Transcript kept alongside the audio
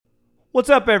What's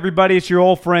up, everybody? It's your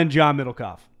old friend, John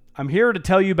Middlecoff. I'm here to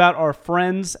tell you about our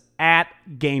friends at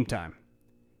Game Time.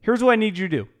 Here's what I need you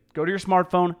to do. Go to your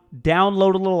smartphone,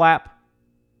 download a little app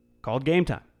called Game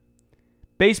Time.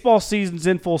 Baseball season's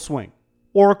in full swing.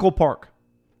 Oracle Park.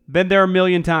 Been there a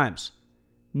million times.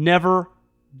 Never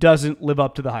doesn't live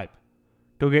up to the hype.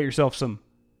 Go get yourself some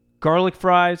garlic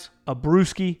fries, a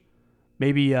brewski,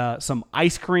 maybe some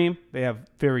ice cream. They have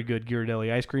very good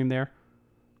Ghirardelli ice cream there.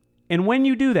 And when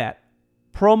you do that,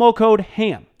 promo code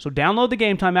HAM. So download the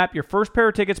Game Time app. Your first pair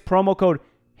of tickets, promo code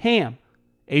HAM,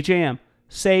 H-A-M,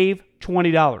 save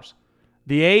 $20.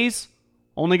 The A's,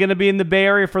 only going to be in the Bay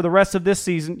Area for the rest of this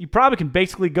season. You probably can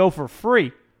basically go for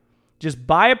free. Just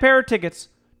buy a pair of tickets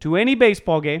to any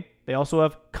baseball game. They also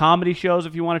have comedy shows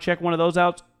if you want to check one of those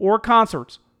out, or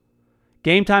concerts.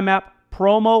 Game Time app,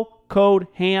 promo code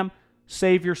HAM,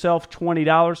 save yourself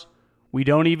 $20. We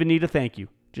don't even need a thank you.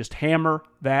 Just hammer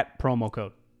that promo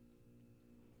code.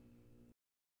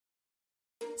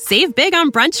 Save big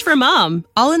on brunch for mom,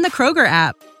 all in the Kroger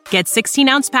app. Get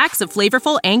 16-ounce packs of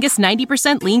flavorful Angus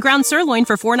 90% lean ground sirloin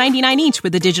for $4.99 each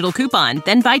with a digital coupon.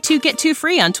 Then buy 2, get 2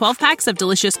 free on 12 packs of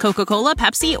delicious Coca-Cola,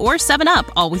 Pepsi, or 7-Up,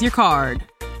 all with your card.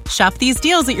 Shop these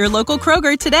deals at your local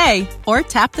Kroger today, or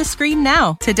tap the screen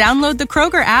now to download the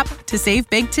Kroger app to save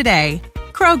big today.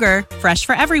 Kroger, fresh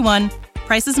for everyone.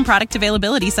 Prices and product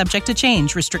availability subject to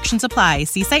change. Restrictions apply.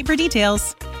 See site for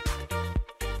details.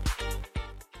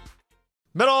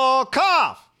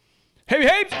 Middlecoff! Hey,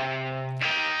 hey!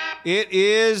 It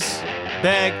is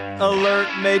bag alert,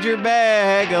 major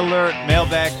bag alert,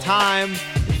 mailbag time.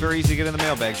 It's very easy to get in the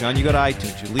mailbag, John. You go to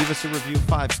iTunes, you leave us a review,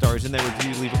 5 stars. In that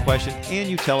review, you leave a question, and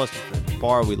you tell us the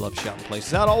bar we love shouting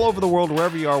places out all over the world,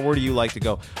 wherever you are. Where do you like to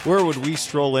go? Where would we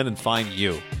stroll in and find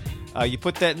you? You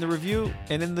put that in the review,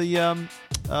 and in the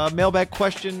mailbag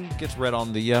question gets read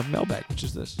on the mailbag, which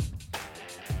is this.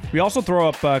 We also throw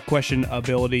up question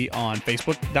ability on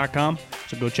Facebook.com,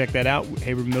 so go check that out.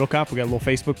 Hey, we're Middlecoff. We got a little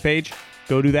Facebook page.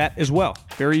 Go do that as well.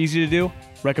 Very easy to do.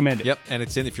 Recommend it. Yep, and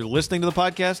it's in. If you're listening to the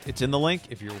podcast, it's in the link.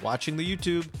 If you're watching the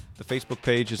YouTube, the Facebook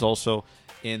page is also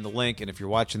in the link. And if you're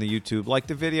watching the YouTube, like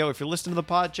the video. If you're listening to the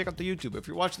pod, check out the YouTube. If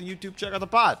you're watching the YouTube, check out the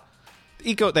pod.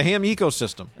 The ham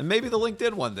ecosystem, and maybe the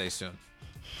LinkedIn one day soon.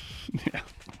 Yeah.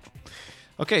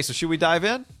 Okay, so should we dive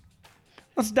in?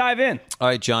 Let's dive in. All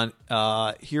right, John,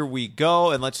 here we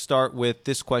go. And let's start with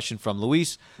this question from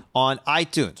Luis on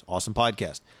iTunes. Awesome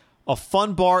podcast. A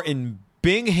fun bar in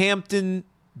Binghamton,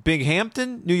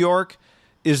 New York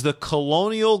is the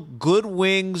Colonial. Good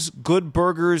wings, good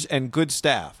burgers, and good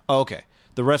staff. Oh, okay.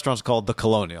 The restaurant's called the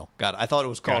Colonial. Got it. I thought it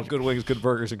was called Good Wings, Good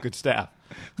Burgers, and Good Staff.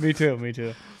 Me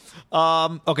too.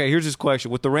 Okay, here's his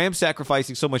question. With the Rams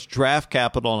sacrificing so much draft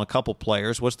capital on a couple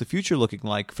players, what's the future looking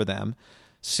like for them?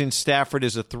 Since Stafford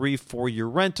is a 3-4 year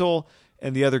rental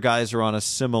and the other guys are on a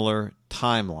similar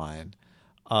timeline,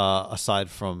 aside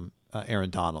from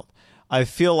Aaron Donald. I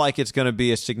feel like it's going to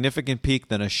be a significant peak,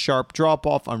 then a sharp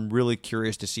drop-off. I'm really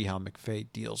curious to see how McVay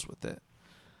deals with it.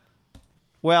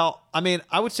 Well, I mean,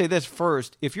 I would say this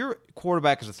first. If your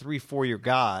quarterback is a 3-4 year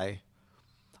guy,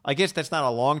 I guess that's not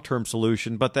a long-term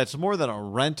solution, but that's more than a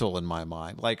rental in my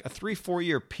mind. Like a 3-4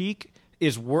 year peak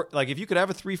is worth. Like if you could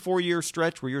have a 3-4 year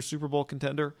stretch where you're a Super Bowl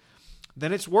contender,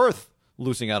 then it's worth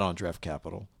losing out on draft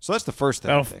capital. So that's the first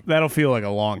thing. I think that'll feel like a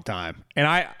long time, and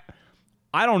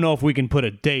I don't know if we can put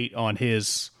a date on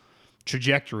his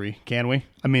trajectory. Can we?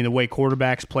 I mean, the way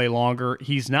quarterbacks play longer.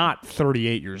 He's not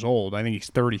 38 years old. I think he's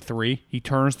 33. He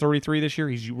turns 33 this year.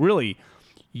 He's really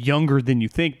younger than you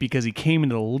think because he came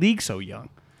into the league so young.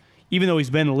 Even though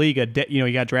he's been in the league,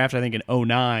 he got drafted, I think, in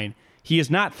 2009. He is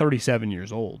not 37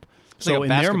 years old. So in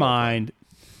their mind,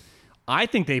 I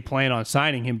think they plan on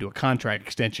signing him to a contract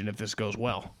extension if this goes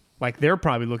well. Like, they're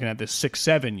probably looking at this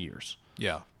 6-7 years.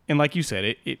 Yeah. And like you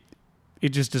said, it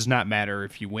just does not matter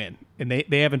if you win. And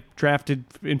they haven't drafted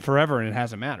in forever, and it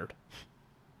hasn't mattered.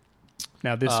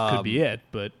 Now, this could be it,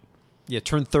 but... Yeah,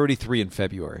 turned 33 in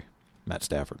February, Matt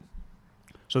Stafford.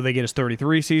 So they get his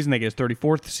 33 season, they get his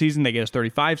 34th season, they get his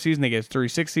 35 season, they get his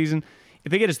 36 season.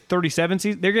 If they get his 37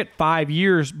 season, they get 5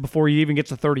 years before he even gets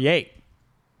to 38.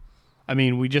 I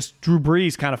mean, Drew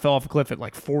Brees kind of fell off a cliff at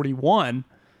like 41.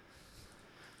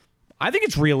 I think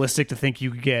it's realistic to think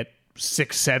you could get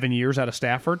 6-7 years out of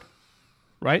Stafford,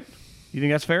 right? You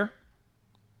think that's fair?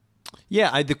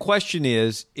 Yeah, the question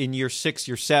is, in year 6,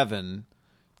 year 7,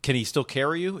 can he still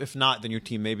carry you? If not, then your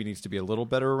team maybe needs to be a little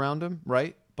better around him,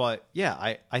 right? But,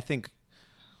 yeah, I think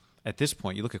at this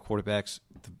point, you look at quarterbacks,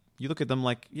 you look at them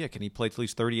like, yeah, can he play till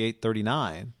he's 38,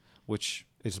 39, which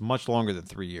is much longer than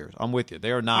 3 years. I'm with you.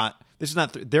 They are not – this is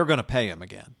not – they're going to pay him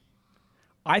again.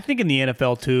 I think in the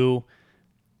NFL, too,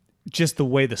 just the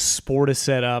way the sport is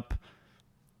set up.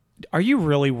 Are you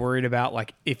really worried about,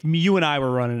 like, if you and I were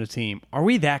running a team, are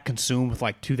we that consumed with,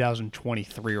 like,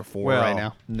 2023 or 4 right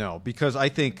now? No, because I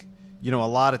think, a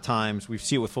lot of times we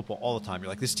see it with football all the time. You're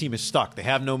like, this team is stuck. They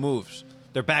have no moves.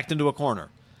 They're backed into a corner.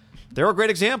 They're a great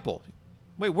example.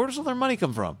 Wait, where does all their money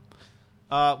come from?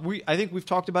 I think we've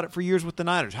talked about it for years with the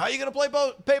Niners. How are you going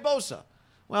to pay Bosa?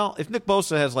 Well, if Nick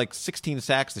Bosa has like 16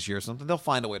 sacks this year or something, they'll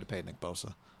find a way to pay Nick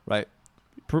Bosa, right?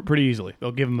 Pretty easily.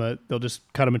 They'll just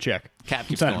cut him a check. Cap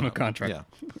keeps sign going him a up. contract.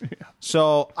 Yeah.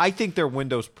 So I think their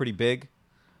window's pretty big.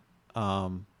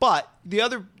 But the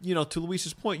other, to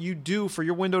Luis's point, you do, for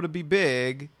your window to be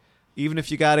big, even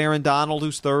if you got Aaron Donald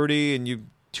who's 30 and you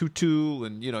Tutu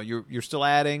and you're still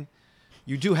adding,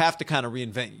 you do have to kind of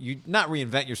not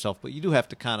reinvent yourself, but you do have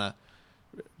to kind of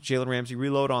Jalen Ramsey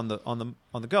reload on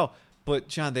the go. But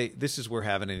John, this is where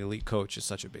having an elite coach is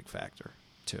such a big factor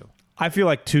too. I feel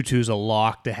like Tutu's a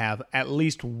lock to have at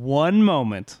least one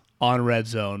moment on Red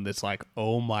Zone that's like,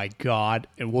 oh my God.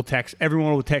 And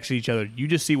everyone will text each other. You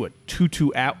just see what Tutu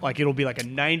it'll be like a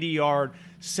 90-yard,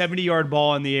 70-yard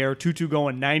ball in the air, Tutu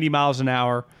going 90 miles an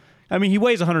hour. I mean, he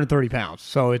weighs 130 pounds,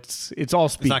 so it's all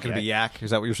speed. It's not going to be yak.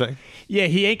 Is that what you're saying? Yeah,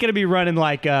 he ain't going to be running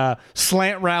like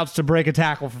slant routes to break a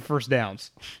tackle for first downs.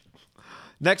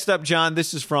 Next up, John,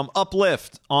 this is from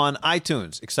Uplift on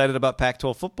iTunes. Excited about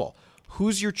Pac-12 football.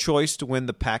 Who's your choice to win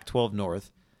the Pac-12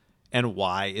 North, and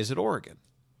why is it Oregon?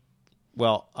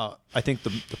 Well, I think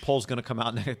the poll's going to come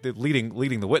out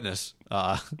leading the witness.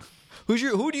 Who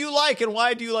do you like, and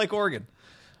why do you like Oregon?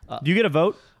 Do you get a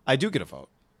vote? I do get a vote,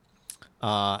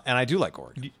 and I do like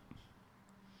Oregon.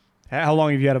 How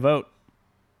long have you had a vote?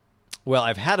 Well,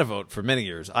 I've had a vote for many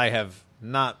years. I have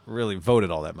not really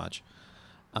voted all that much.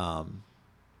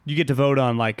 You get to vote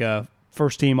on like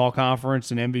first team all conference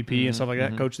and MVP and stuff like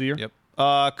that. Coach of the year. Yep.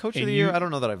 Coach of the year. I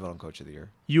don't know that I vote on Coach of the Year.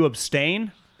 You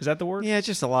abstain? Is that the word? Yeah, it's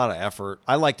just a lot of effort.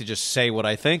 I like to just say what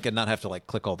I think and not have to like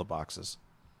click all the boxes.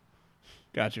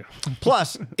 Gotcha.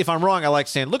 Plus, if I'm wrong, I like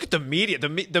saying, "Look at the media.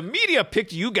 The media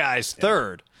picked you guys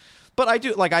third." But I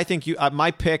do I think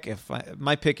my pick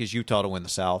is Utah to win the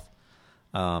South.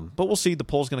 But we'll see. The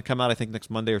poll's going to come out, I think, next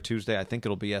Monday or Tuesday. I think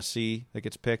it'll be SC that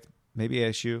gets picked, maybe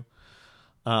ASU.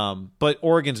 But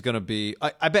Oregon's going to be.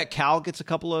 I bet Cal gets a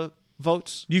couple of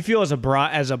votes. Do you feel as a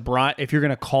Bryant, if you're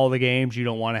going to call the games, you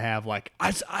don't want to have like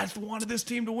I wanted this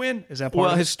team to win? Is that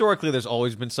part of it? Historically, there's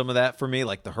always been some of that for me,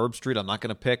 like the Herb Street. I'm not going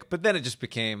to pick, but then it just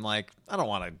became like I don't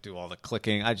want to do all the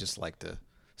clicking. I just like to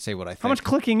say what I think. How much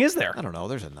clicking is there? I don't know.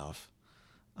 There's enough.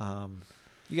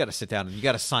 You got to sit down and you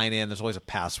got to sign in. There's always a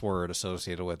password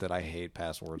associated with it. I hate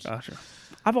passwords. Gotcha.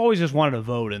 I've always just wanted to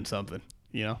vote in something.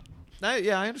 Yeah,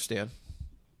 I understand.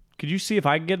 Could you see if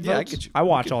I can get votes? Yeah, I get you. I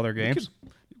watch all their games.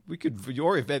 We could,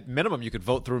 or if at minimum, you could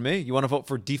vote through me. You want to vote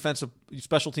for defensive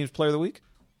special teams player of the week?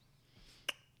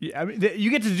 Yeah, I mean, you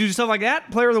get to do stuff like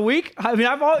that, player of the week. I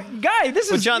mean,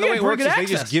 this is. John, the way it works is they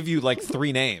just give you like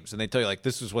 3 names and they tell you like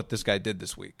this is what this guy did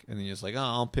this week, and then you're just like, oh,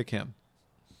 I'll pick him,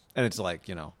 and it's like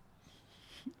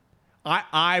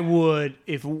I would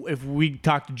if we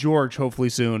talk to George hopefully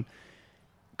soon.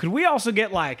 Could we also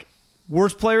get like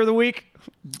worst player of the week?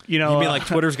 You mean like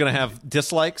Twitter's going to have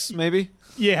dislikes, maybe?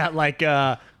 Yeah, like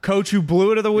coach who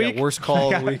blew it of the week. Yeah, worst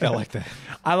call of the week. I like that.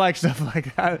 I like stuff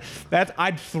like that.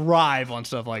 I'd thrive on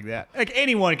stuff like that. Like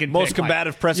anyone can. Most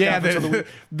combative press conference of the week.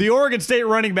 The Oregon State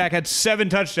running back had 7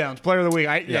 touchdowns. Player of the week.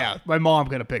 My mom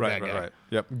gonna pick that guy. Right.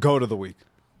 Yep. Goat of the week.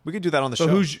 We could do that on the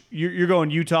show. So you're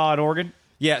going Utah and Oregon?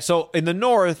 Yeah. So in the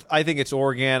North, I think it's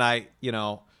Oregon.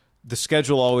 The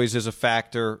schedule always is a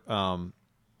factor.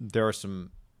 There are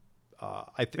some.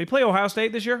 They play Ohio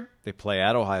State this year? They play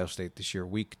at Ohio State this year,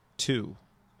 week 2,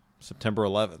 September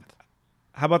 11th.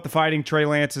 How about the Fighting Trey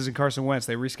Lances and Carson Wentz?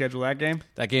 They reschedule that game?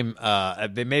 That game,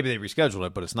 maybe they rescheduled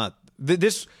it, but it's not.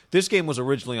 This game was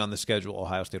originally on the schedule,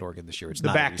 Ohio State, Oregon this year. It's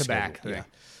not back-to-back. Yeah.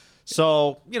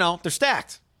 So, they're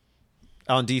stacked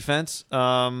on defense.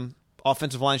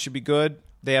 Offensive line should be good.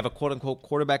 They have a quote-unquote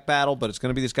quarterback battle, but it's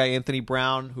going to be this guy, Anthony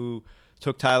Brown, who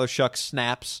took Tyler Shuck's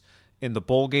snaps in the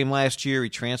bowl game last year. He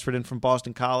transferred in from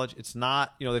Boston College. It's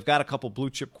not, they've got a couple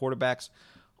blue chip quarterbacks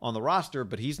on the roster,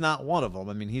 but he's not one of them.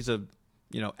 I mean, he's a,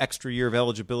 extra year of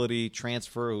eligibility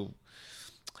transfer who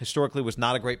historically was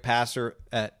not a great passer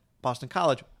at Boston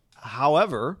College.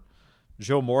 However,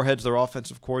 Joe Moorhead's their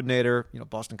offensive coordinator.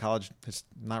 Boston College is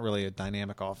not really a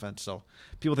dynamic offense, so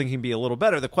people think he can be a little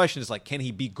better. The question is can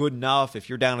he be good enough if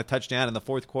you're down a touchdown in the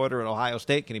fourth quarter at Ohio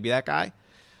State? Can he be that guy?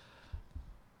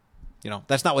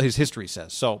 That's not what his history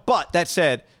says. So, but that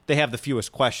said, they have the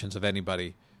fewest questions of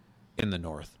anybody in the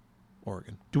North,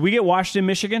 Oregon. Do we get Washington,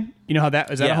 Michigan? You know how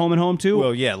that is that a home and home too?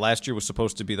 Well, yeah. Last year was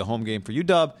supposed to be the home game for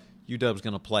UW. UW's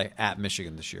going to play at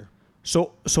Michigan this year.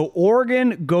 So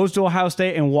Oregon goes to Ohio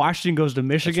State and Washington goes to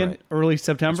Michigan right. early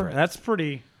September. That's right. That's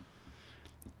pretty.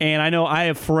 And I know I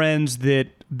have friends that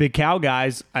Big Cal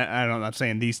guys. I'm not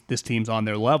saying this team's on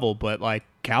their level, but like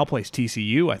Cal plays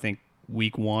TCU. I think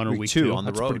week 1 or week 2 on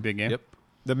the That's road. a pretty big game. Yep.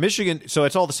 The Michigan. So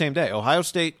it's all the same day. Ohio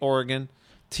State, Oregon,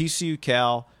 TCU,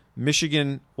 Cal,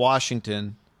 Michigan,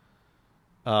 Washington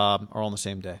are all on the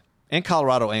same day, and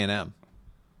Colorado A&M,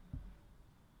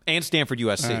 and Stanford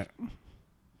USC. All right.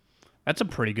 That's a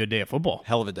pretty good day of football.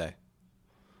 Hell of a day.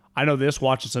 I know this,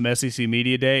 watching some SEC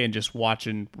Media Day and just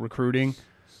watching recruiting,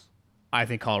 I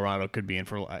think Colorado could be in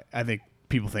for – I think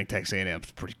people think Texas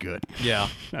A&M's pretty good. Yeah.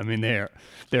 I mean, they're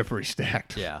pretty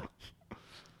stacked. Yeah.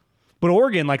 But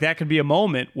Oregon, like that could be a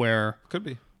moment where Could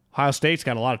be. Ohio State's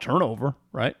got a lot of turnover,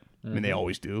 right? I mean, they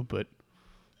always do, but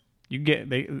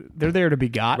they're there to be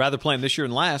got. Rather play them this year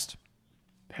than last.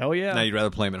 Hell yeah. Now you'd rather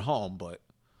play them at home, but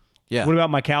yeah. What about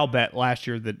my Cal bet last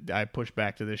year that I pushed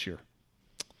back to this year?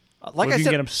 Like What if I you said,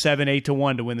 can get them 7-8 to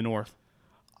 1 to win the North?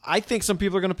 I think some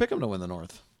people are going to pick them to win the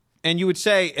North. And you would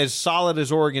say, as solid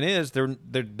as Oregon is,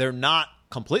 they're not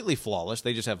completely flawless.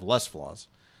 They just have less flaws.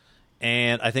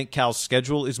 And I think Cal's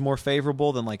schedule is more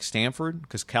favorable than like Stanford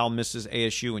because Cal misses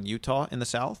ASU and Utah in the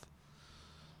South,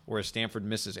 whereas Stanford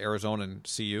misses Arizona and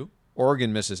CU.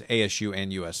 Oregon misses ASU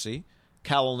and USC.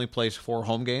 Cal only plays 4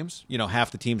 home games. You know, half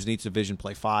the teams in each division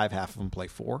play 5, half of them play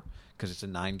 4 because it's a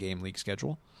 9-game league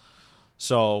schedule.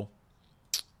 So,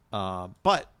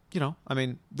 but, you know, I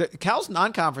mean, Cal's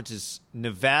non-conference is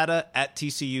Nevada at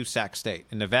TCU, Sac State.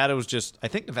 And I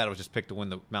think Nevada was just picked to win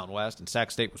the Mountain West, and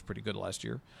Sac State was pretty good last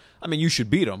year. I mean, you should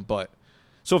beat them, but.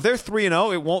 So if they're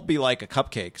 3-0, it won't be like a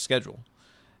cupcake schedule.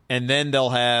 And then they'll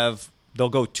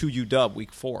go to UW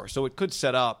week 4. So it could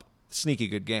set up a sneaky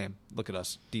good game. Look at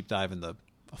us deep dive in the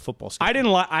football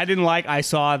schedule. I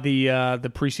saw the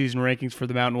preseason rankings for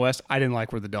the Mountain West. I didn't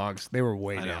like where the Dogs. They were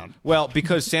way down. Well,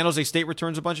 because San Jose State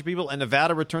returns a bunch of people and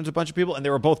Nevada returns a bunch of people, and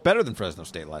they were both better than Fresno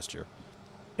State last year.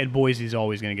 And Boise's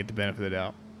always going to get the benefit of the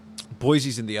doubt.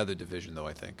 Boise's in the other division, though,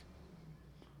 I think.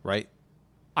 Right?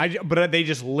 But they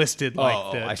just listed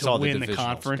I saw to win the the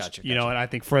conference. Gotcha. You know, and I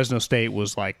think Fresno State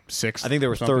was like 6th. I think they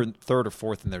were or third or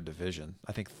fourth in their division.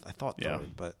 I thought third, Yeah.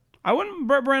 but I wouldn't.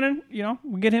 Brett Brennan, you know,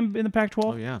 we get him in the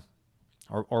Pac-12. oh yeah,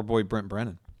 our boy Brent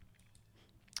Brennan.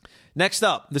 Next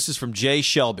up, this is from Jay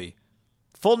Shelby.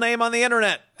 Full name on the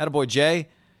internet. Attaboy Jay.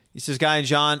 He says, Guy and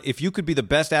John, if you could be the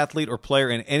best athlete or player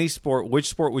in any sport, which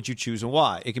sport would you choose and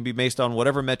why? It can be based on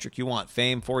whatever metric you want: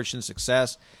 fame, fortune,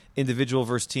 success, individual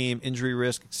versus team, injury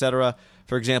risk, etc.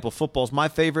 For example, football is my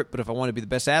favorite, but if I want to be the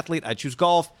best athlete, I'd choose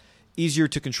golf. Easier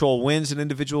to control wins in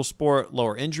individual sport,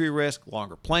 lower injury risk,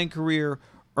 longer playing career,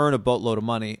 earn a boatload of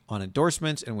money on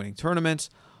endorsements and winning tournaments.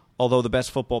 Although the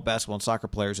best football, basketball, and soccer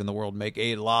players in the world make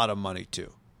a lot of money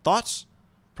too. Thoughts?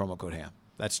 Promo code HAM.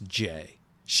 That's Jay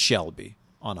Shelby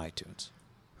on iTunes.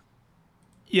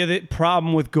 Yeah, the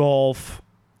problem with golf,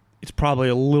 it's probably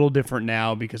a little different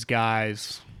now because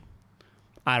guys,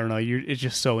 I don't know, it's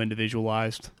just so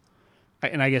individualized.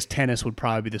 And I guess tennis would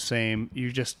probably be the same. You're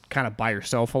just kind of by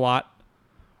yourself a lot,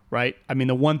 right? I mean,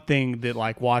 the one thing that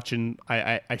like watching,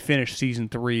 I finished season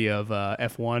 3 of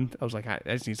F1. I was like, I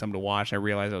just need something to watch. I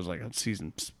realized I was like on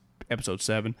episode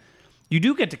 7. You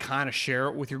do get to kind of share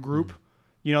it with your group.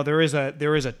 You know, there is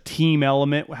a team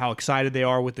element, how excited they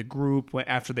are with the group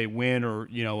after they win, or,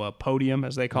 you know, a podium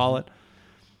as they call it.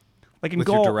 Like in With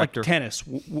your golf, like director. tennis,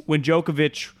 when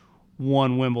Djokovic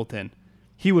won Wimbledon,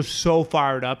 he was so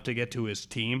fired up to get to his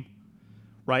team,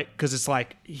 right? Because it's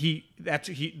like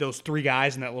those 3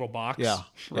 guys in that little box, Yeah,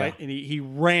 right? yeah. And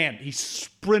he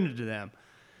sprinted to them.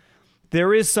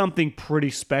 There is something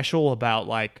pretty special about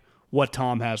like what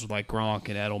Tom has with like Gronk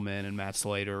and Edelman and Matt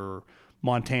Slater, or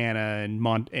Montana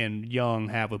and Young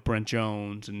have with Brent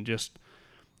Jones, and just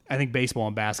I think baseball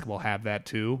and basketball have that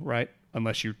too, right?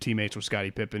 Unless your teammates were Scottie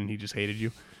Pippen and he just hated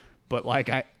you. But like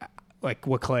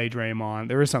what Clay, Draymond,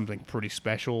 there is something pretty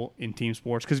special in team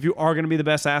sports, because if you are going to be the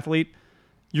best athlete,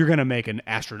 you're going to make an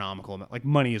astronomical amount. Like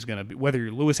money is going to be, whether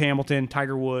you're Lewis Hamilton,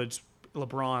 Tiger Woods,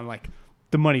 LeBron, like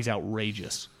the money's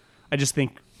outrageous. I just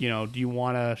think, you know, do you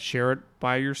want to share it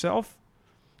by yourself?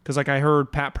 Because like I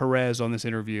heard Pat Perez on this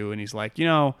interview, and he's like, you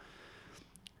know,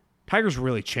 Tiger's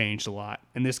really changed a lot.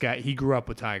 And this guy, he grew up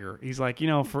with Tiger. He's like, you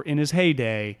know, in his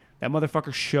heyday, that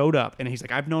motherfucker showed up. And he's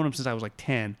like, I've known him since I was like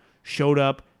 10. Showed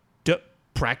up,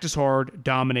 practiced hard,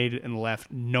 dominated, and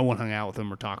left. No one hung out with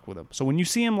him or talked with him. So when you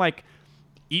see him like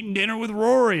eating dinner with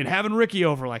Rory and having Ricky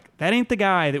over, like that ain't the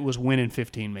guy that was winning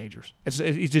 15 majors.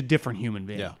 He's a different human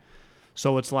being. Yeah.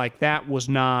 So it's like that was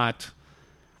not.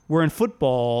 Where in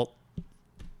football,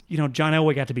 John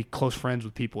Elway got to be close friends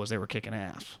with people as they were kicking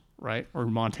ass, right? Or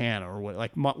Montana, or what?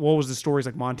 Like, what was the stories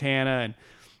like Montana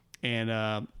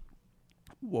and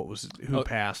what was it, who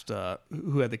passed?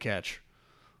 Who had the catch?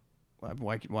 Why am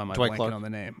I Dwight blanking Clark. on the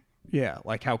name? Yeah,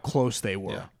 like how close they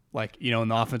were. Yeah. Like, in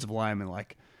the offensive lineman,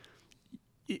 like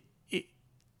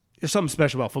there's something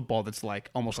special about football that's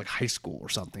like almost like high school or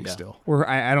something still. Where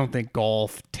I don't think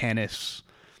golf, tennis,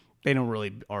 they don't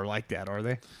really are like that, are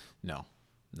they? No.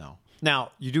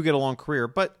 Now, you do get a long career,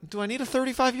 but do I need a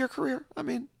 35-year career? I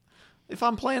mean, if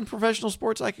I'm playing professional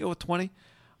sports, I could go with 20.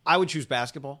 I would choose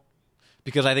basketball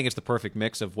because I think it's the perfect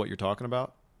mix of what you're talking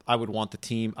about. I would want the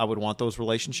team. I would want those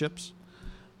relationships.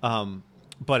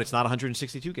 But it's not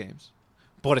 162 games.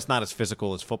 But it's not as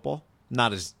physical as football,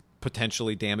 not as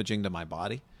potentially damaging to my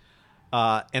body.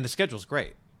 And the schedule's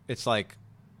great. It's like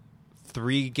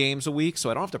 3 games a week, so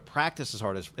I don't have to practice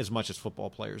as much as football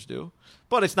players do.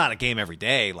 But it's not a game every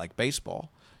day like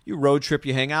baseball. You road trip,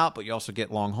 you hang out, but you also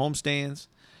get long homestands.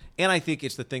 And I think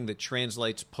it's the thing that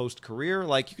translates post-career.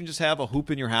 Like, you can just have a hoop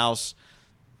in your house,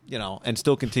 and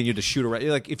still continue to shoot around.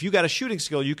 Like, if you got a shooting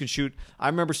skill, you can shoot. I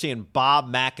remember seeing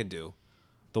Bob McAdoo.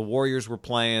 The Warriors were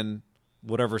playing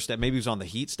whatever staff. Maybe he was on the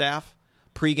Heat staff.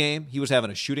 Pre-game, he was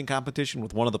having a shooting competition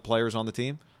with one of the players on the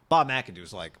team. Bob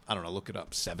McAdoo's like, I don't know, look it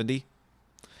up, 70.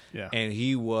 Yeah. And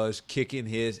he was kicking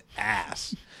his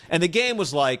ass. And the game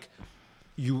was like,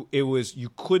 you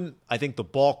couldn't, I think the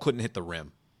ball couldn't hit the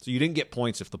rim. So you didn't get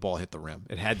points if the ball hit the rim.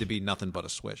 It had to be nothing but a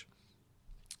swish.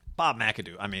 Bob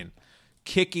McAdoo, I mean,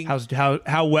 kicking.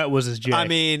 How wet was his J? I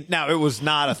mean, now it was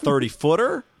not a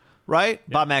 30-footer, right?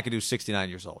 Yeah. Bob McAdoo's 69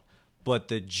 years old. But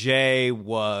the J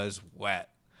was wet.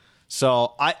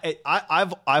 So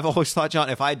I've always thought, John,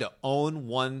 if I had to own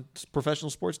one professional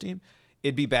sports team,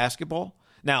 it'd be basketball.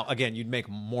 Now, again, you'd make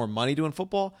more money doing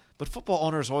football, but football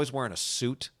owners are always wearing a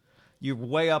suit. You're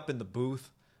way up in the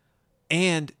booth.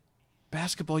 And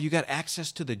basketball, you got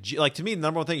access to like, to me, the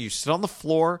number one thing, you sit on the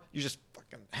floor, you're just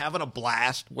fucking having a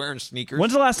blast, wearing sneakers.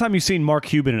 When's the last time you've seen Mark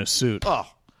Cuban in a suit?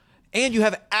 Oh, and you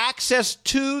have access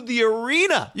to the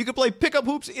arena. You can play pickup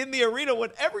hoops in the arena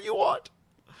whenever you want.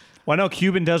 Well, I know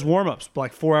Cuban does warm-ups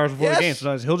like 4 hours before Yes. the game.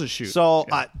 Sometimes he'll just shoot. So,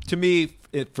 to me,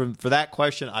 for that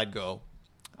question,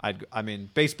 I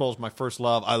mean, baseball's my first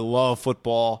love. I love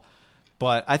football.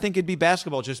 But I think it'd be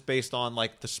basketball just based on,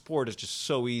 like, the sport is just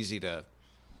so easy to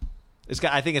 – it's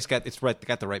got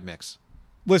the right mix.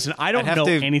 Listen, I don't know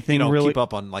anything really – keep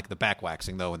up on, like, the back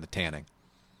waxing, though, and the tanning.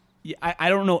 Yeah, I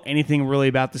don't know anything really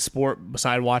about the sport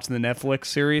besides watching the Netflix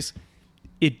series.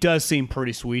 It does seem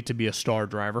pretty sweet to be a star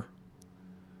driver.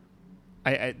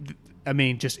 I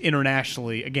mean, just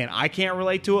internationally, again, I can't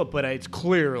relate to it, but it's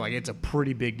clear like it's a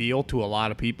pretty big deal to a lot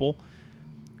of people.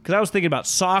 Because I was thinking about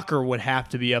soccer would have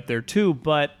to be up there too,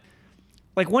 but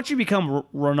like once you become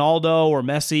Ronaldo or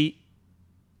Messi,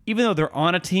 even though they're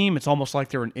on a team, it's almost like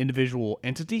they're an individual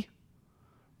entity,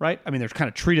 right? I mean, they're kind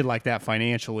of treated like that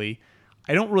financially.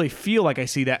 I don't really feel like I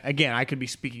see that. Again, I could be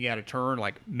speaking out of turn,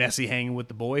 like Messi hanging with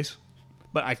the boys,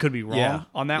 but I could be wrong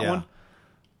on that one.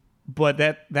 But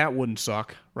that wouldn't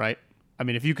suck, right? I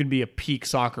mean, if you can be a peak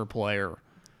soccer player,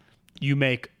 you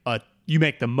make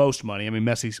the most money. I mean,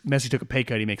 Messi took a pay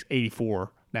cut. He makes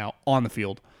 84 now on the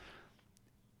field.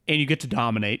 And you get to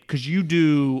dominate because you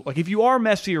do, like if you are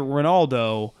Messi or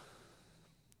Ronaldo,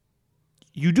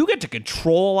 you do get to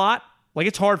control a lot. Like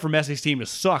it's hard for Messi's team to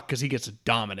suck because he gets to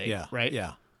dominate, right?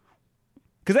 Yeah.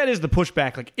 Because that is the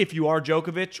pushback. Like if you are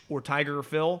Djokovic or Tiger or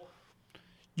Phil,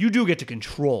 you do get to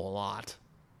control a lot.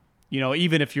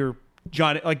 Even if you're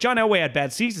John Elway had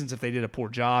bad seasons if they did a poor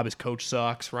job. His coach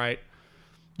sucks, right?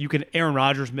 Aaron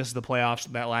Rodgers misses the playoffs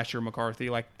that last year, McCarthy.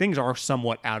 Like things are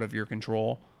somewhat out of your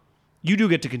control. You do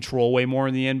get to control way more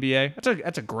in the NBA.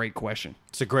 That's a great question.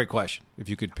 It's a great question. If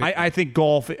you could pick I think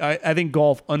golf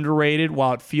underrated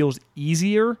while it feels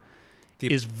easier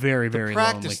is very, very lonely.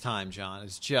 The practice time, John,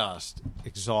 is just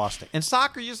exhausting. And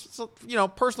soccer,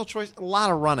 personal choice, a lot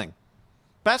of running.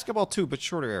 Basketball too, but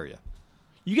shorter area.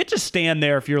 You get to stand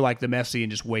there if you're like the Messi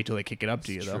and just wait till they kick it up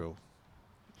to you, though. True.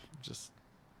 Just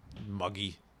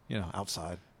muggy,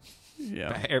 outside.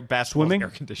 Yeah. Basketball, Swimming? air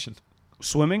conditioned.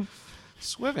 Swimming?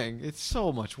 Swimming, it's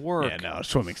so much work. Yeah, no,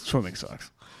 swimming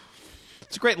sucks.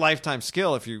 It's a great lifetime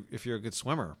skill if you're a good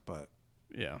swimmer, but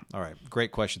yeah. All right,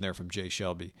 great question there from Jay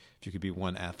Shelby. If you could be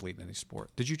one athlete in any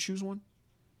sport, did you choose one?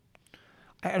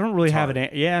 I don't really have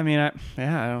it. Yeah, I mean, I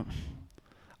don't.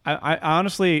 I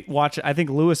honestly watch. I think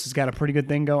Lewis has got a pretty good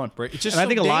thing going. It's just and I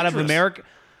think a lot of America.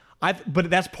 But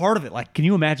that's part of it. Like, can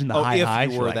you imagine the high highs?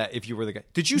 If you were the guy,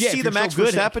 did you see the Max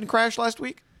Verstappen crash last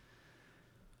week?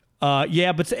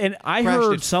 Yeah, but I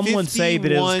heard someone say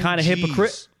that it was kind of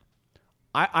hypocrite.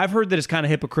 I've heard that it's kind of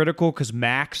hypocritical because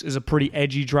Max is a pretty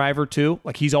edgy driver too.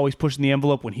 Like he's always pushing the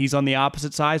envelope when he's on the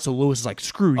opposite side. So Lewis is like,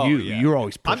 "Screw you! Yeah. You're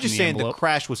always pushing." I'm just the saying envelope. the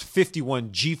crash was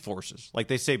 51 G-forces. Like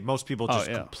they say, most people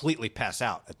just completely pass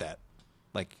out at that.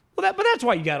 Like, but that's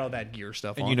why you got all that gear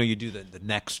stuff. And on. you do the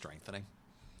neck strengthening.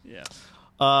 Yeah.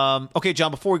 Okay,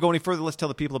 John, before we go any further, let's tell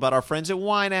the people about our friends at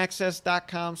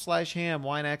wineaccess.com/ham.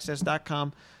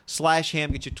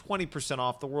 Wineaccess.com/ham. Get you 20%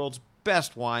 off the world's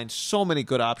best wine. So many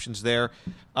good options there.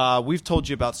 We've told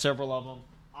you about several of them.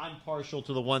 I'm partial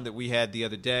to the one that we had the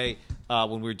other day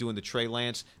when we were doing the Trey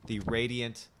Lance, the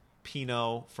Radiant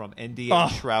Pinot from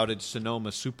NDA Shrouded Sonoma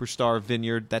Superstar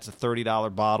Vineyard. That's a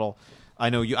 $30 bottle. I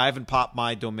know I haven't popped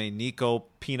my Domenico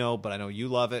Pinot, but I know you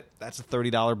love it. That's a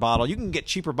 $30 bottle. You can get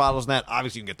cheaper bottles than that.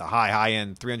 Obviously, you can get the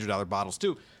high-end $300 bottles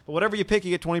too. But whatever you pick,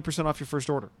 you get 20% off your first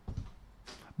order.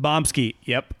 Bombski.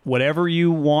 Yep. Whatever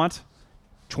you want.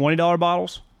 $20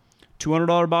 bottles,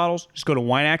 $200 bottles. Just go to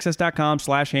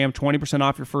wineaccess.com/ham. 20%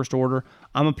 off your first order.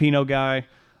 I'm a Pinot guy.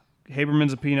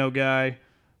 Haberman's a Pinot guy.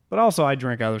 But also, I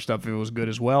drink other stuff if it was good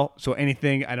as well. So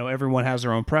anything, I know everyone has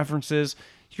their own preferences.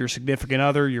 Your significant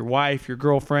other, your wife, your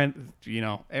girlfriend,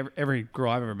 every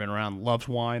girl I've ever been around loves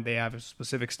wine. They have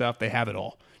specific stuff. They have it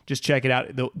all. Just check it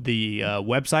out. The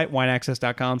website,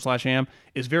 wineaccess.com/ham,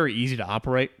 is very easy to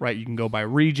operate, right? You can go by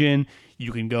region.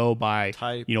 You can go by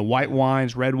type, white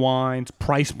wines, red wines,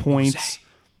 price points.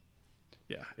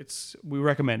 Yeah, we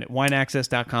recommend it.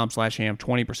 Wineaccess.com/ham,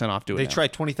 20% off. Do it. They now. try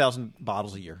 20,000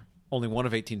 bottles a year. Only one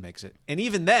of 18 makes it. And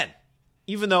even then,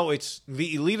 even though it's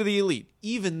the elite of the elite,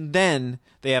 even then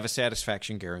they have a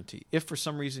satisfaction guarantee. If for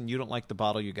some reason you don't like the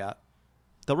bottle you got,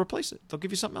 they'll replace it. They'll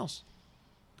give you something else.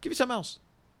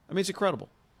 I mean, it's incredible.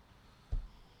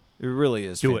 It really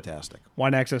is fantastic.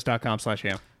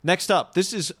 Wineaccess.com/ham. Next up,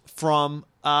 this is from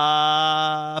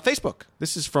Facebook.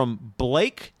 This is from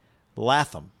Blake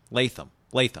Latham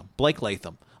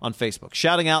on Facebook,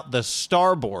 shouting out the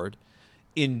Starboard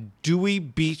in Dewey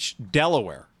Beach,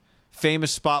 Delaware.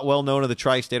 Famous spot well known in the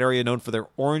tri-state area, known for their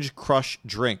Orange Crush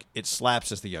drink. It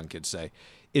slaps, as the young kids say.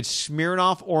 It's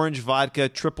Smirnoff orange vodka,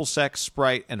 triple sec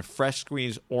Sprite, and fresh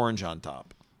squeezed orange on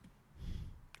top.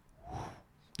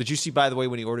 Did you see, by the way,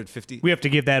 when he ordered 50? We have to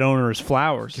give that owner his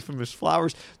flowers. Give him his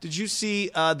flowers. Did you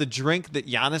see the drink that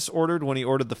Giannis ordered when he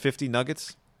ordered the 50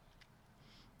 nuggets?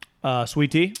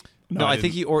 Sweet tea? No, I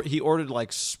think he ordered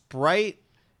like Sprite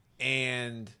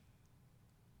and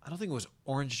I don't think it was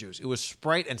orange juice. It was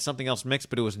Sprite and something else mixed,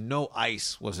 but it was no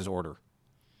ice was his order.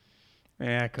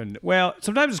 Yeah, I couldn't. Well,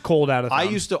 sometimes it's cold out of. I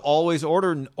used to always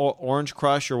order Orange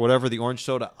Crush or whatever, the orange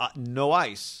soda, no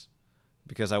ice,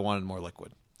 because I wanted more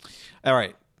liquid. All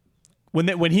right.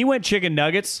 When he went chicken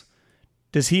nuggets,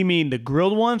 does he mean the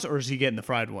grilled ones or is he getting the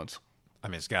fried ones? I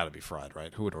mean, it's got to be fried,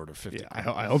 right? Who would order 50? Yeah,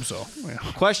 I hope so. Yeah.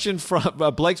 Question from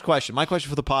Blake's question. My question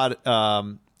for the pod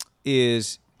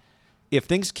is, if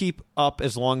things keep up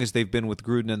as long as they've been with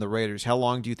Gruden and the Raiders, how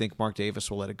long do you think Mark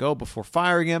Davis will let it go before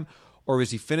firing him, or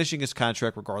is he finishing his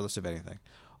contract regardless of anything?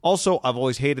 Also, I've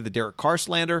always hated the Derek Carr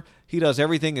slander. He does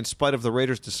everything in spite of the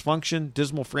Raiders' dysfunction,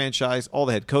 dismal franchise, all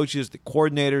the head coaches, the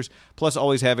coordinators, plus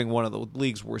always having one of the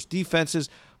league's worst defenses,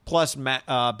 plus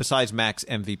besides Mac's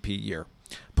MVP year.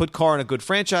 Put Carr in a good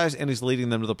franchise, and he's leading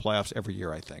them to the playoffs every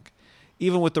year, I think.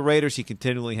 Even with the Raiders, he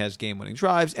continually has game-winning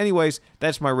drives. Anyways,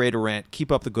 that's my Raider rant.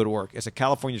 Keep up the good work. As a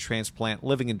California transplant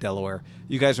living in Delaware,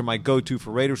 you guys are my go-to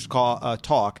for Raiders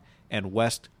talk and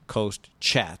West Coast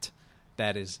chat.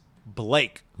 That is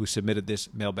Blake, who submitted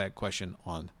this mailbag question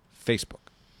on Facebook.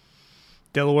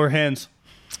 Delaware Hens.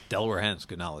 Delaware Hens,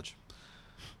 good knowledge.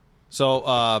 So,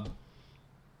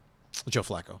 Joe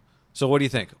Flacco. So what do you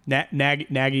think?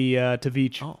 Nagy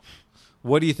Tavich. Oh.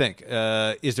 What do you think?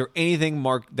 Is there anything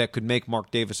that could make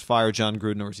Mark Davis fire John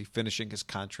Gruden, or is he finishing his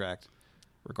contract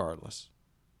regardless?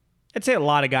 I'd say a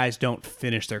lot of guys don't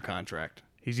finish their contract.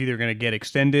 He's either going to get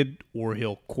extended or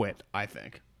he'll quit, I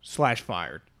think. /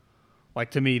 fired.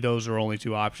 Like, to me, those are only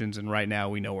two options, and right now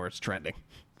we know where it's trending.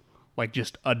 Like,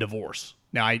 just a divorce.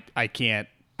 Now, I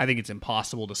think it's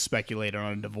impossible to speculate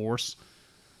on a divorce,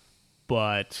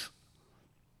 but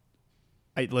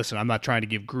listen, I'm not trying to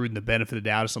give Gruden the benefit of the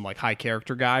doubt as some, like,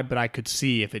 high-character guy, but I could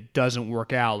see if it doesn't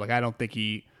work out. Like, I don't think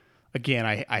again,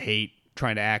 I hate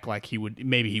trying to act like he would,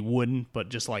 maybe he wouldn't, but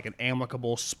just like an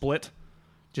amicable split.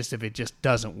 Just if it just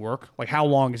doesn't work. Like, how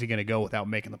long is he going to go without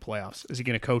making the playoffs? Is he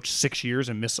going to coach 6 years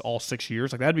and miss all 6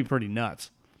 years? Like, that'd be pretty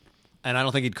nuts. And I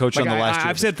don't think he'd coach on the last year.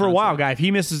 I've said for a while, guy, if he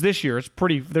misses this year,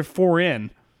 they're 4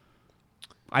 in.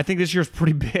 I think this year's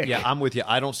pretty big. Yeah, I'm with you.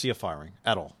 I don't see a firing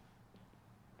at all.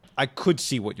 I could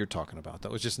see what you're talking about.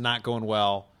 That was just not going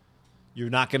well. you're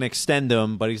not going to extend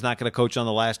him, but he's not going to coach on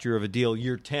the last year of a deal.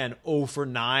 Year 10, 0 for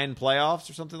 9 playoffs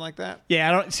or something like that. Yeah,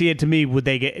 I don't see it. To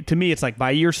me, it's like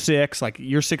by year 6, like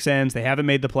year 6 ends, they haven't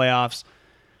made the playoffs.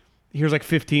 Here's like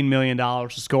 $15 million.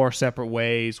 Let's go our separate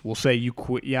ways. We'll say you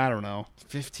quit. Yeah, I don't know.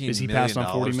 $15 Is he million passed on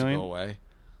 $40 million? to go away.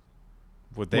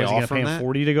 Would they Is he going to offer pay him him that?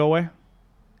 40 to go away?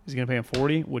 Is he going to pay him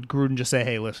 40? Would Gruden just say,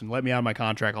 hey, listen, let me out of my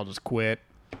contract. I'll just quit?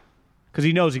 Because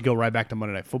he knows he'd go right back to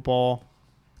Monday Night Football.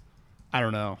 I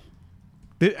don't know.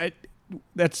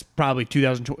 That's probably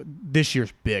 2020. This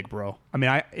year's big, bro. I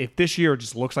mean, if this year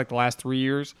just looks like the last 3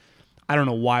 years, I don't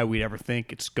know why we'd ever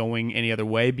think it's going any other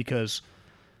way, because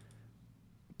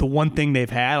the one thing they've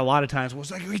had a lot of times was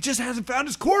like, he just hasn't found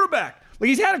his quarterback. Like,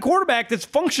 he's had a quarterback that's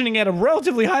functioning at a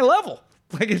relatively high level.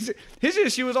 Like, his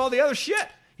issue is all the other shit.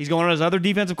 He's going on his other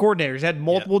defensive coordinators. He's had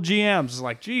multiple GMs. It's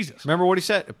like, Jesus. Remember what he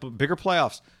said? Bigger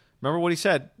playoffs. Remember what he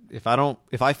said? If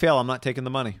I fail, I'm not taking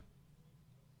the money.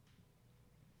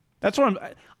 That's what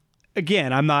I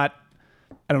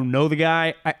don't know the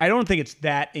guy. I don't think it's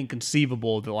that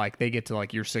inconceivable that, like, they get to,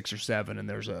 like, year 6 or 7 and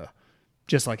there's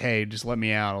just like, hey, just let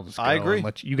me out. I'll just go I agree. and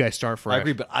let you guys start fresh. I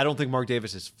agree, but I don't think Mark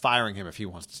Davis is firing him if he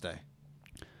wants to stay.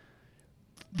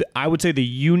 I would say the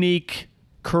unique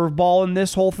curveball in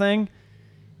this whole thing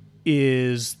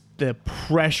is the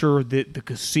pressure that the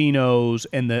casinos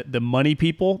and the money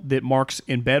people that Mark's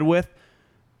in bed with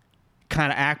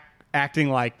kind of acting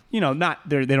like, not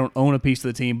they don't own a piece of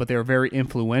the team, but they're very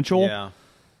influential. Yeah.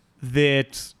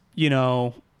 That,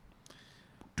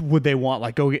 would they want,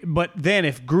 like, go get, but then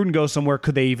if Gruden goes somewhere,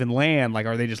 could they even land? Like,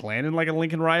 are they just landing like a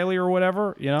Lincoln Riley or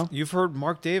whatever, You've heard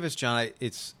Mark Davis, John.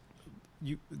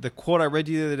 The quote I read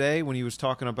to you the other day when he was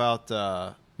talking about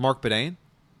Mark Bedane,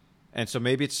 and so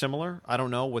maybe it's similar. I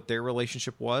don't know what their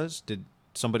relationship was. Did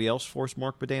somebody else force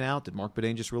Mark Bedane out? Did Mark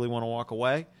Bedane just really want to walk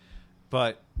away?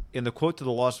 But in the quote to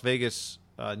the Las Vegas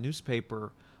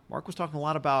newspaper, Mark was talking a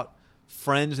lot about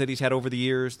friends that he's had over the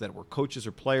years that were coaches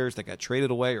or players that got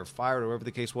traded away or fired or whatever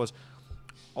the case was.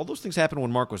 All those things happened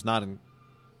when Mark was not in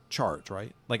charge,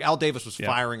 right? Like Al Davis was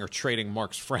firing or trading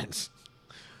Mark's friends.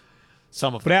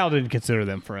 Some of them. But Al didn't consider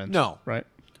them friends. No. Right?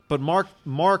 But Mark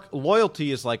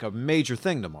loyalty is like a major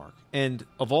thing to Mark. And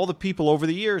of all the people over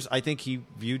the years, I think he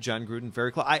viewed John Gruden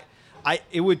very close.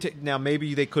 It would take, now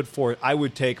maybe they could I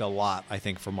would take a lot, I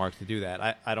think, for Mark to do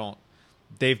that. I don't.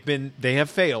 They have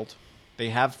failed. They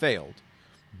have failed,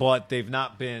 but they've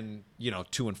not been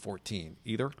 2-14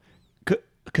 either.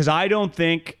 Because I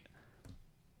think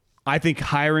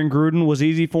hiring Gruden was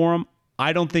easy for him.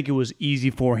 I don't think it was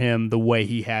easy for him the way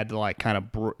he had to, like, kind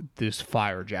of this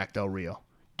fire Jack Del Rio,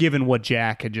 given what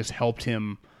Jack had just helped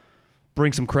him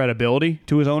bring some credibility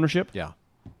to his ownership. Yeah.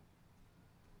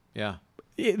 Yeah.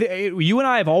 You and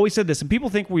I have always said this, and people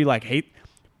think we, like, hate.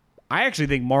 I actually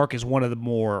think Mark is one of the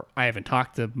more. I haven't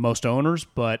talked to most owners,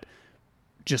 but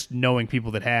just knowing people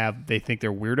that have, they think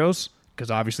they're weirdos because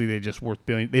obviously they just worth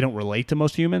billions. They don't relate to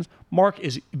most humans. Mark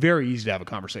is very easy to have a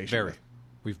conversation with.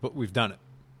 We've done it.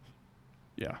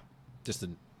 Yeah. Just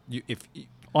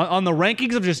on the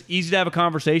rankings of just easy to have a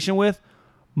conversation with,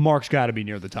 Mark's got to be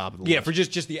near the top of the list. Yeah, for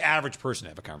just the average person to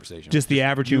have a conversation. Just the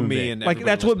average human being. And like,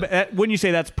 that's what when you say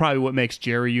that's probably what makes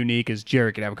Jerry unique is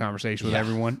Jerry can have a conversation with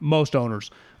everyone. Most owners,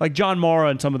 like John Mara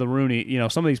and some of the Rooney,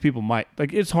 some of these people might,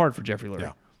 like, it's hard for Jeffrey Lurie.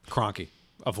 Yeah. Kroenke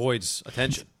avoids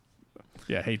attention.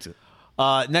 Yeah, hates it.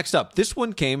 Next up, this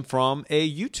one came from a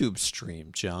YouTube stream,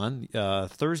 John.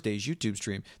 Thursday's YouTube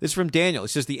stream. This is from Daniel. It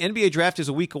says, the NBA draft is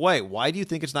a week away. Why do you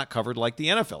think it's not covered like the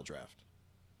NFL draft?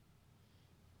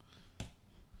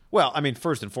 Well, I mean,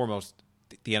 first and foremost,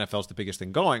 the NFL is the biggest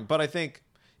thing going. But I think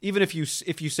even if you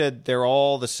said they're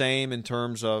all the same in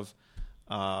terms of,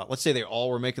 let's say they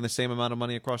all were making the same amount of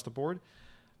money across the board,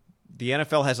 the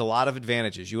NFL has a lot of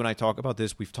advantages. You and I talk about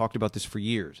this. We've talked about this for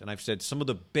years. And I've said some of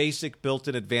the basic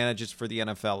built-in advantages for the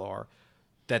NFL are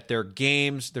that their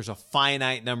games, there's a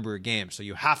finite number of games. So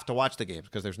you have to watch the games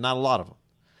because there's not a lot of them.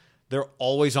 They're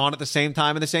always on at the same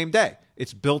time and the same day.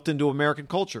 It's built into American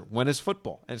culture. When is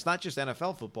football? And it's not just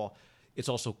NFL football. It's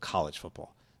also college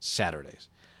football, Saturdays.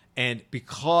 And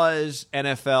because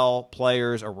NFL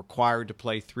players are required to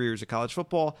play 3 years of college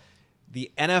football,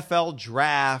 the NFL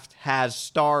draft has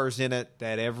stars in it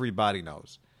that everybody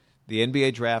knows. The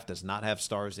NBA draft does not have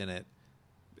stars in it.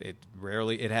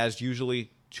 It has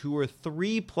usually 2 or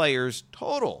 3 players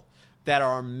total that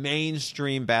are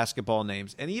mainstream basketball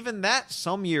names. And even that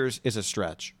some years is a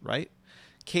stretch, right?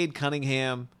 Cade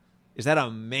Cunningham, is that a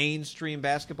mainstream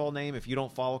basketball name if you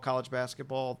don't follow college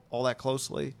basketball all that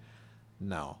closely?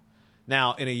 No.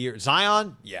 Now, in a year,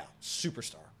 Zion, yeah,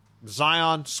 superstar.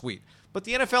 Zion, sweet. But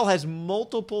the NFL has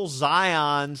multiple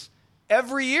Zions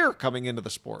every year coming into the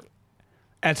sport.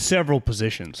 At several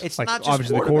positions. It's like, not just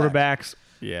obviously the quarterbacks.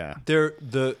 Yeah.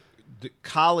 The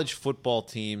college football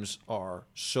teams are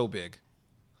so big.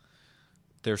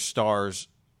 They're stars,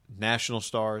 national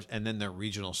stars, and then they're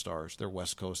regional stars. They're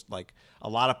West Coast. Like, a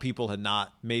lot of people had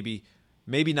not, maybe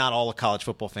not all the college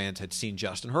football fans had seen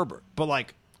Justin Herbert, but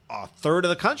like a third of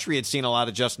the country had seen a lot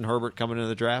of Justin Herbert coming into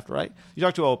the draft, right? You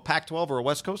talk to a Pac-12 or a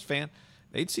West Coast fan,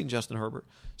 they'd seen Justin Herbert.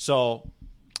 So,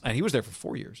 and he was there for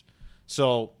 4 years.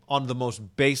 So on the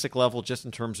most basic level, just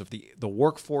in terms of the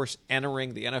workforce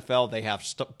entering the NFL, they have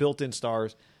built-in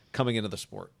stars coming into the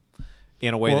sport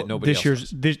in a way that nobody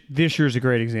else does. This year's a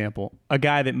great example. A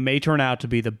guy that may turn out to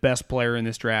be the best player in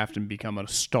this draft and become a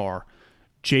star,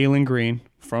 Jalen Green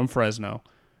from Fresno,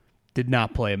 did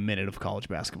not play a minute of college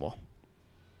basketball.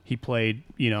 He played,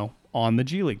 on the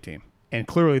G League team. And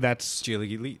clearly that's... G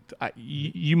League Elite.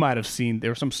 You might have seen,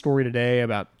 there was some story today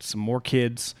about some more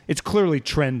kids. It's clearly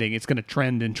trending. It's going to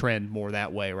trend more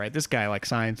that way, right? This guy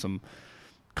signed some...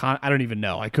 I don't even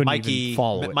know. I couldn't even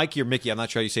follow it. Mikey or Mickey, I'm not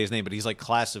sure how you say his name, but he's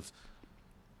class of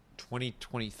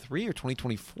 2023 or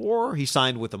 2024. He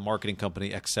signed with a marketing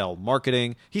company, Excel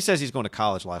Marketing. He says he's going to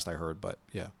college, last I heard, but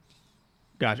yeah.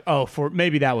 Gotcha. Oh,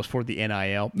 maybe that was for the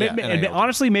NIL. Yeah, NIL.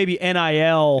 Honestly, maybe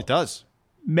NIL... It does.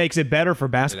 Makes it better for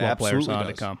basketball players on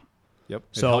to come. Yep.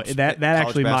 So that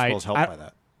actually might help by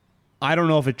that. I don't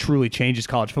know if it truly changes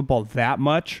college football that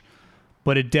much,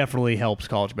 but it definitely helps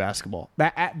college basketball.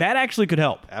 That actually could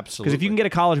help. Absolutely. Because if you can get a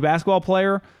college basketball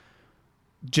player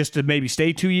just to maybe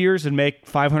stay 2 years and make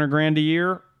 $500,000 a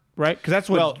year, right? Because that's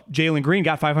what Jalen Green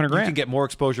got $500,000. You can get more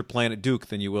exposure playing at Duke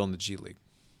than you will in the G League.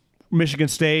 Michigan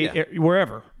State,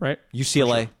 wherever, right?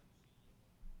 UCLA. Sure.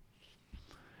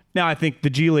 Now I think the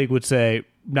G League would say,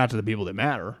 not to the people that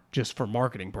matter, just for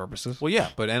marketing purposes. Well, yeah,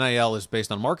 but NIL is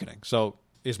based on marketing. So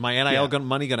is my NIL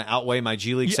money going to outweigh my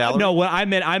G League salary? No, what I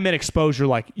meant exposure.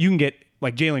 You can get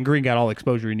Jalen Green got all the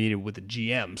exposure he needed with the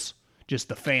GMs. Just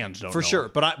the fans don't. For know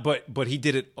sure, it. but he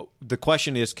did it. The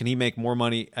question is, can he make more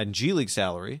money in G League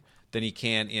salary than he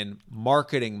can in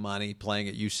marketing money playing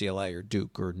at UCLA or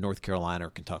Duke or North Carolina or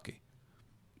Kentucky?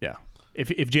 Yeah. If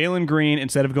Jalen Green,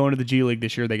 instead of going to the G League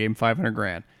this year, they gave him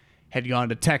 $500,000. Had gone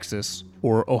to Texas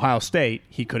or Ohio State,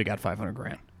 he could have got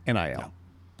 $500,000 NIL. Yeah.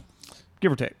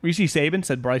 Give or take. You see Saban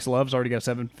said Bryce Love's already got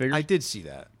 7 figures. I did see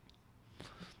that.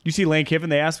 You see Lane Kiffin?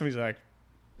 They asked him. He's like,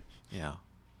 "Yeah."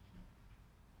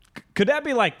 Could that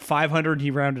be 500? He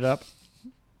rounded up.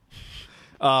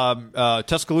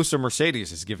 Tuscaloosa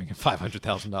Mercedes is giving him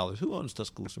 $500,000. Who owns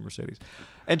Tuscaloosa Mercedes?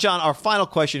 And John, our final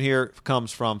question here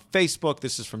comes from Facebook.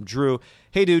 This is from Drew.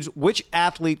 Hey, dudes, which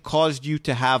athlete caused you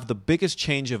to have the biggest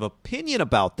change of opinion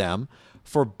about them,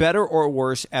 for better or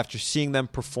worse, after seeing them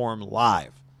perform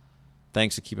live?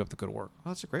 Thanks, and keep up the good work.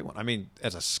 Well, that's a great one. I mean,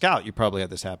 as a scout, you probably had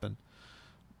this happen.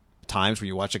 Times where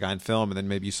you watch a guy in film and then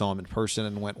maybe you saw him in person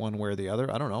and went one way or the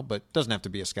other. I don't know, but it doesn't have to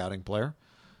be a scouting player.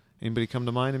 Anybody come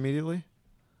to mind immediately?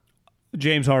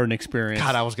 James Harden experience.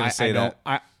 God, I was going to say that.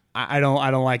 I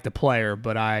don't like the player,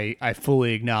 but I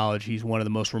fully acknowledge he's one of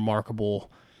the most remarkable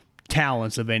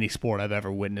talents of any sport I've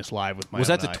ever witnessed live with my Was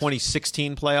own that the eyes.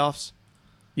 2016 playoffs?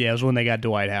 Yeah, it was when they got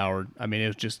Dwight Howard. I mean, it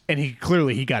was just, and he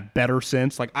got better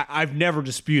since. I've never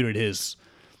disputed his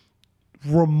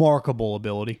remarkable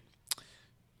ability.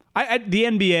 The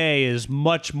NBA is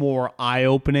much more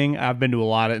eye-opening. I've been to a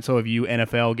lot of it, so have you,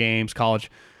 NFL games,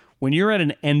 college. When you're at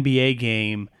an NBA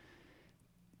game,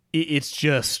 it's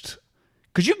just...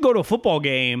 Because you can go to a football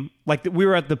game, we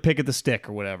were at the pick of the stick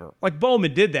or whatever.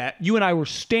 Bowman did that. You and I were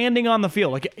standing on the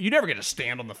field. You never get to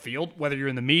stand on the field, whether you're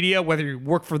in the media, whether you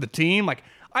work for the team.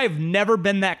 I have never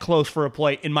been that close for a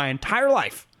play in my entire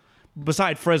life,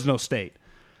 beside Fresno State.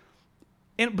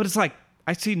 But it's I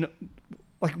see...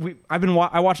 I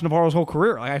watched Navarro's whole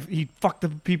career. He fucked the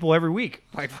people every week.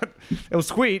 It was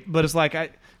sweet, but it's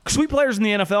sweet players in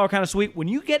the NFL are kind of sweet. When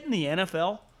you get in the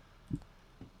NFL,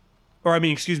 the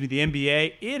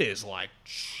NBA, it is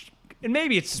and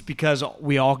maybe it's just because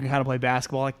we all can kind of play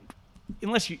basketball.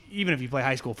 Even if you play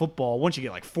high school football, once you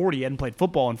get 40, you hadn't played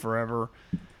football in forever.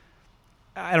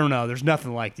 I don't know. There's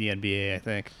nothing like the NBA, I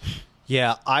think.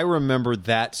 Yeah, I remember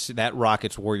that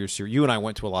Rockets Warriors series. You and I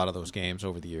went to a lot of those games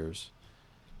over the years.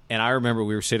 And I remember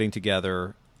we were sitting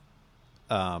together,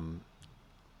 and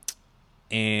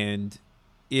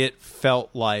it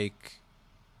felt like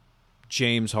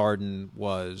James Harden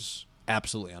was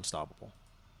absolutely unstoppable,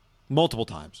 multiple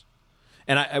times.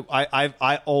 And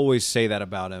I always say that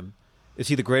about him. Is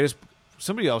he the greatest?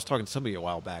 I was talking to somebody a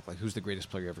while back, who's the greatest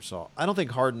player you ever saw? I don't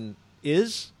think Harden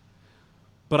is,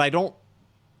 but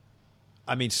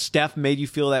Steph made you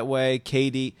feel that way.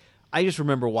 KD. I just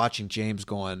remember watching James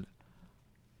going,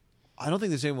 I don't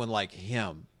think there's anyone like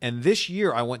him. And this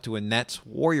year I went to a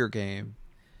Nets-Warrior game,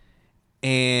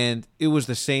 and it was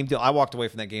the same deal. I walked away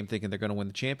from that game thinking they're going to win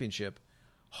the championship.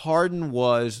 Harden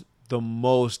was the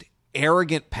most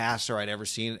arrogant passer I'd ever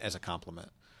seen as a compliment.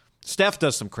 Steph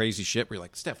does some crazy shit where you're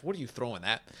like, Steph, what are you throwing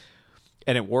that?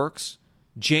 And it works.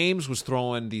 James was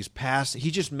throwing these passes. He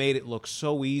just made it look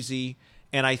so easy.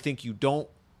 And I think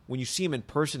when you see him in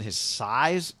person, his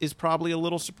size is probably a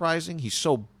little surprising. He's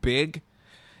so big,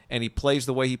 and he plays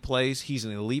the way he plays. He's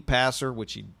an elite passer,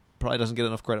 which he probably doesn't get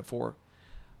enough credit for.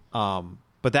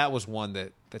 But that was one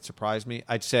that surprised me.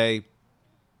 I'd say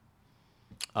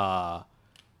I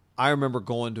remember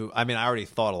I already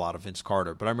thought a lot of Vince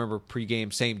Carter, but I remember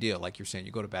pregame, same deal. Like you're saying,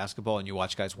 you go to basketball and you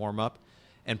watch guys warm up,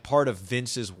 and part of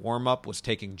Vince's warm up was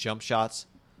taking jump shots.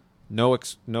 No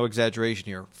exaggeration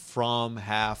here, from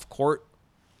half court,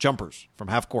 jumpers from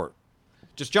half court,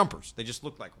 just jumpers. They just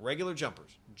looked like regular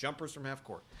jumpers from half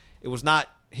court. It was not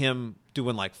him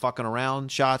doing like fucking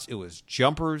around shots. It was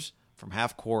jumpers from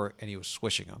half court, and he was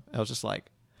swishing them. I was just like,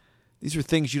 these are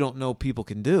things you don't know people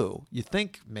can do. You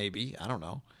think maybe, I don't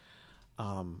know.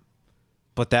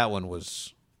 But that one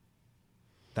was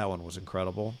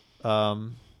incredible.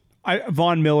 Von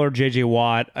Miller, J.J.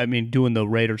 Watt, doing the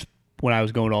Raiders when I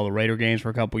was going to all the Raider games for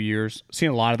a couple years,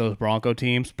 seeing a lot of those Bronco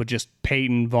teams, but just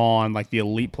Peyton, Vaughn, like the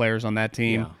elite players on that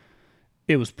team,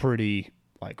 It was pretty,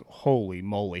 like, holy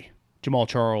moly. Jamal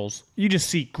Charles, you just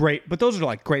see great, but those are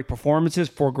like great performances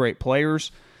for great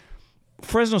players.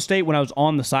 Fresno State, when I was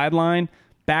on the sideline,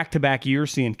 back-to-back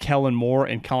years seeing Kellen Moore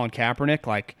and Colin Kaepernick,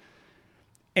 like,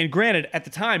 and granted, at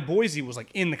the time, Boise was like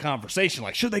in the conversation,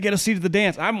 like, should they get a seat at the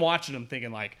dance? I'm watching them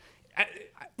thinking, like,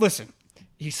 listen,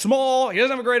 he's small, he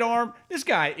doesn't have a great arm. This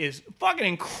guy is fucking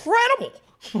incredible.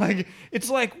 Like, it's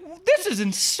like, this is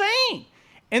insane.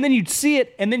 And then you'd see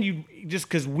it, and then you just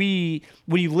because when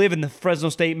you live in the Fresno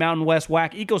State Mountain West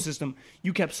WAC ecosystem,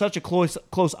 you kept such a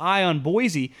close eye on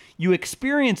Boise. You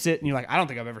experience it, and you're like, I don't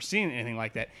think I've ever seen anything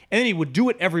like that. And then he would do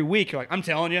it every week. You're like, I'm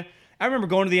telling you. I remember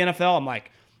going to the NFL. I'm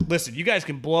like, listen, you guys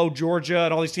can blow Georgia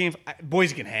and all these teams.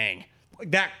 Boise can hang.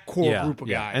 Like that core group of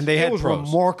guys. And they had pros.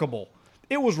 Remarkable.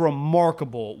 It was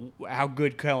remarkable how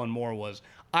good Kellen Moore was.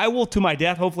 I will, to my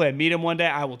death, hopefully I meet him one day,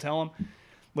 I will tell him,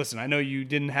 listen, I know you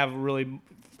didn't have really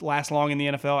last long in the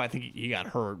NFL. I think he got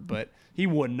hurt, but he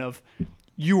wouldn't have.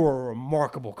 You were a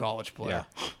remarkable college player.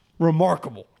 Yeah.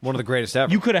 Remarkable. One of the greatest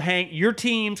ever. You could have your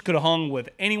teams could have hung with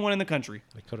anyone in the country.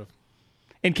 They could have.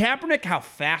 And Kaepernick, how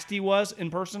fast he was in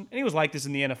person, and he was like this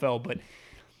in the NFL, but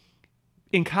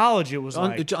in college it was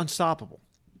unstoppable.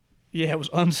 Yeah, it was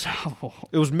unstoppable.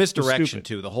 It was misdirection,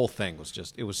 too. The whole thing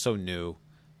was it was so new.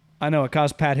 I know, it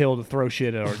caused Pat Hill to throw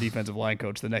shit at our defensive line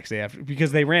coach the next day after,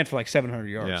 because they ran for like 700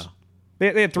 yards. Yeah.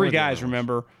 They had three guys,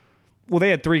 remember? Well, they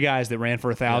had three guys that ran for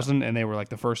 1,000, and they were like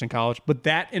the first in college. But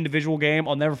that individual game,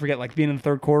 I'll never forget, like being in the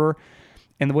third quarter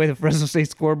and the way the Fresno State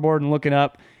scoreboard and looking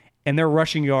up, and their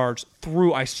rushing yards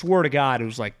through, I swear to God, it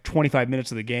was like 25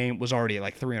 minutes of the game was already at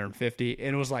like 350.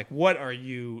 And it was like, what are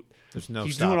you? There's no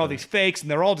He's doing all these fakes, and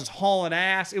they're all just hauling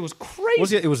ass. It was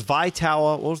crazy. It was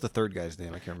Vitawa. What was the third guy's name?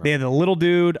 I can't remember. They had the little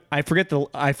dude. I forget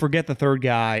the third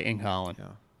guy in Colin. Yeah.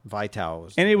 Vitawa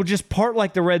was. And it would just part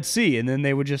like the Red Sea, and then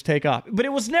they would just take off. But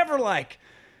it was never like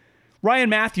Ryan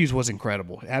Matthews was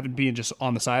incredible, having being just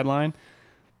on the sideline.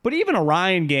 But even a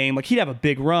Ryan game, like he'd have a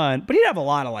big run, but he'd have a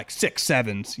lot of like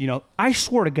 6-7s. You know, I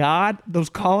swear to God, those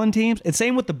Colin teams, and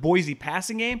same with the Boise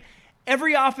passing game,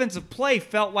 every offensive play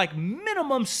felt like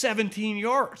minimum 17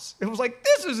 yards. It was like,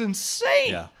 this is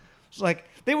insane. Yeah. It's like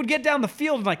they would get down the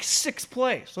field in like 6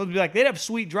 plays. So it'd be like they'd have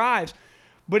sweet drives,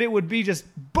 but it would be just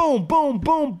boom, boom,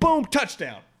 boom, boom,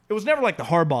 touchdown. It was never like the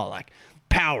Harbaugh, like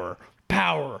power,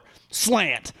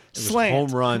 slant, home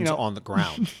runs on the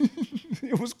ground.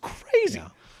 It was crazy. Yeah.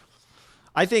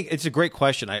 I think it's a great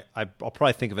question. I'll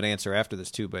probably think of an answer after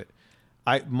this too, but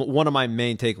one of my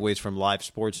main takeaways from live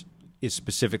sports is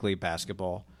specifically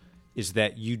basketball, is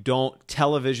that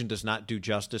television does not do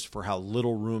justice for how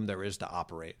little room there is to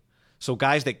operate. So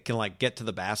guys that can like get to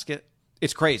the basket,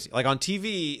 it's crazy. Like on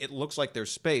TV, it looks like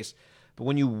there's space, but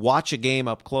when you watch a game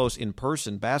up close in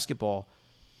person, basketball,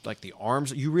 like the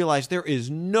arms, you realize there is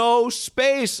no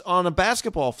space on a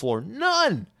basketball floor.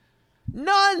 None.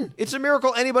 It's a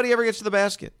miracle anybody ever gets to the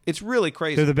basket. It's really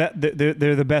crazy.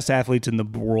 They're the best athletes in the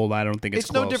world. I don't think it's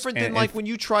close. No different than when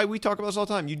you try. We talk about this all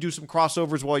the time. You do some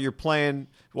crossovers while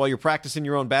you're practicing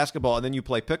your own basketball, and then you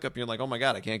play pickup. And you're like, oh my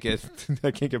God, I can't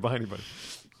get by anybody.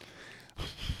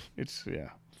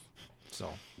 So,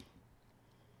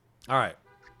 all right.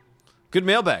 Good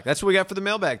mailbag. That's what we got for the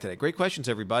mailbag today. Great questions,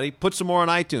 everybody. Put some more on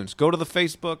iTunes. Go to the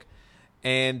Facebook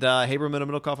And Haberman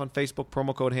and Middlecoff on Facebook,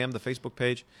 promo code HAM, the Facebook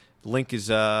page. The link is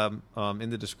in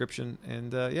the description.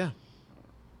 And,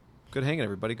 good hanging,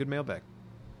 everybody. Good mailbag.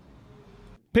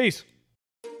 Peace.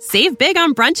 Save big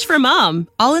on brunch for mom,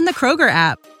 all in the Kroger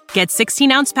app. Get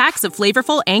 16-ounce packs of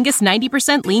flavorful Angus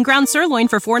 90% lean ground sirloin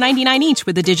for $4.99 each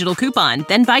with a digital coupon.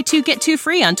 Then buy 2, get 2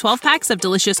 free on 12 packs of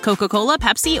delicious Coca-Cola,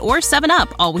 Pepsi, or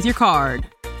 7-Up, all with your card.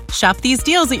 Shop these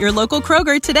deals at your local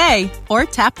Kroger today, or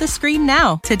tap the screen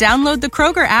now to download the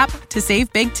Kroger app to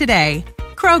save big today.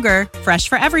 Kroger, fresh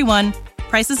for everyone.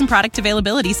 Prices and product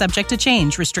availability subject to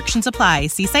change. Restrictions apply.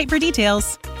 See site for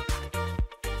details.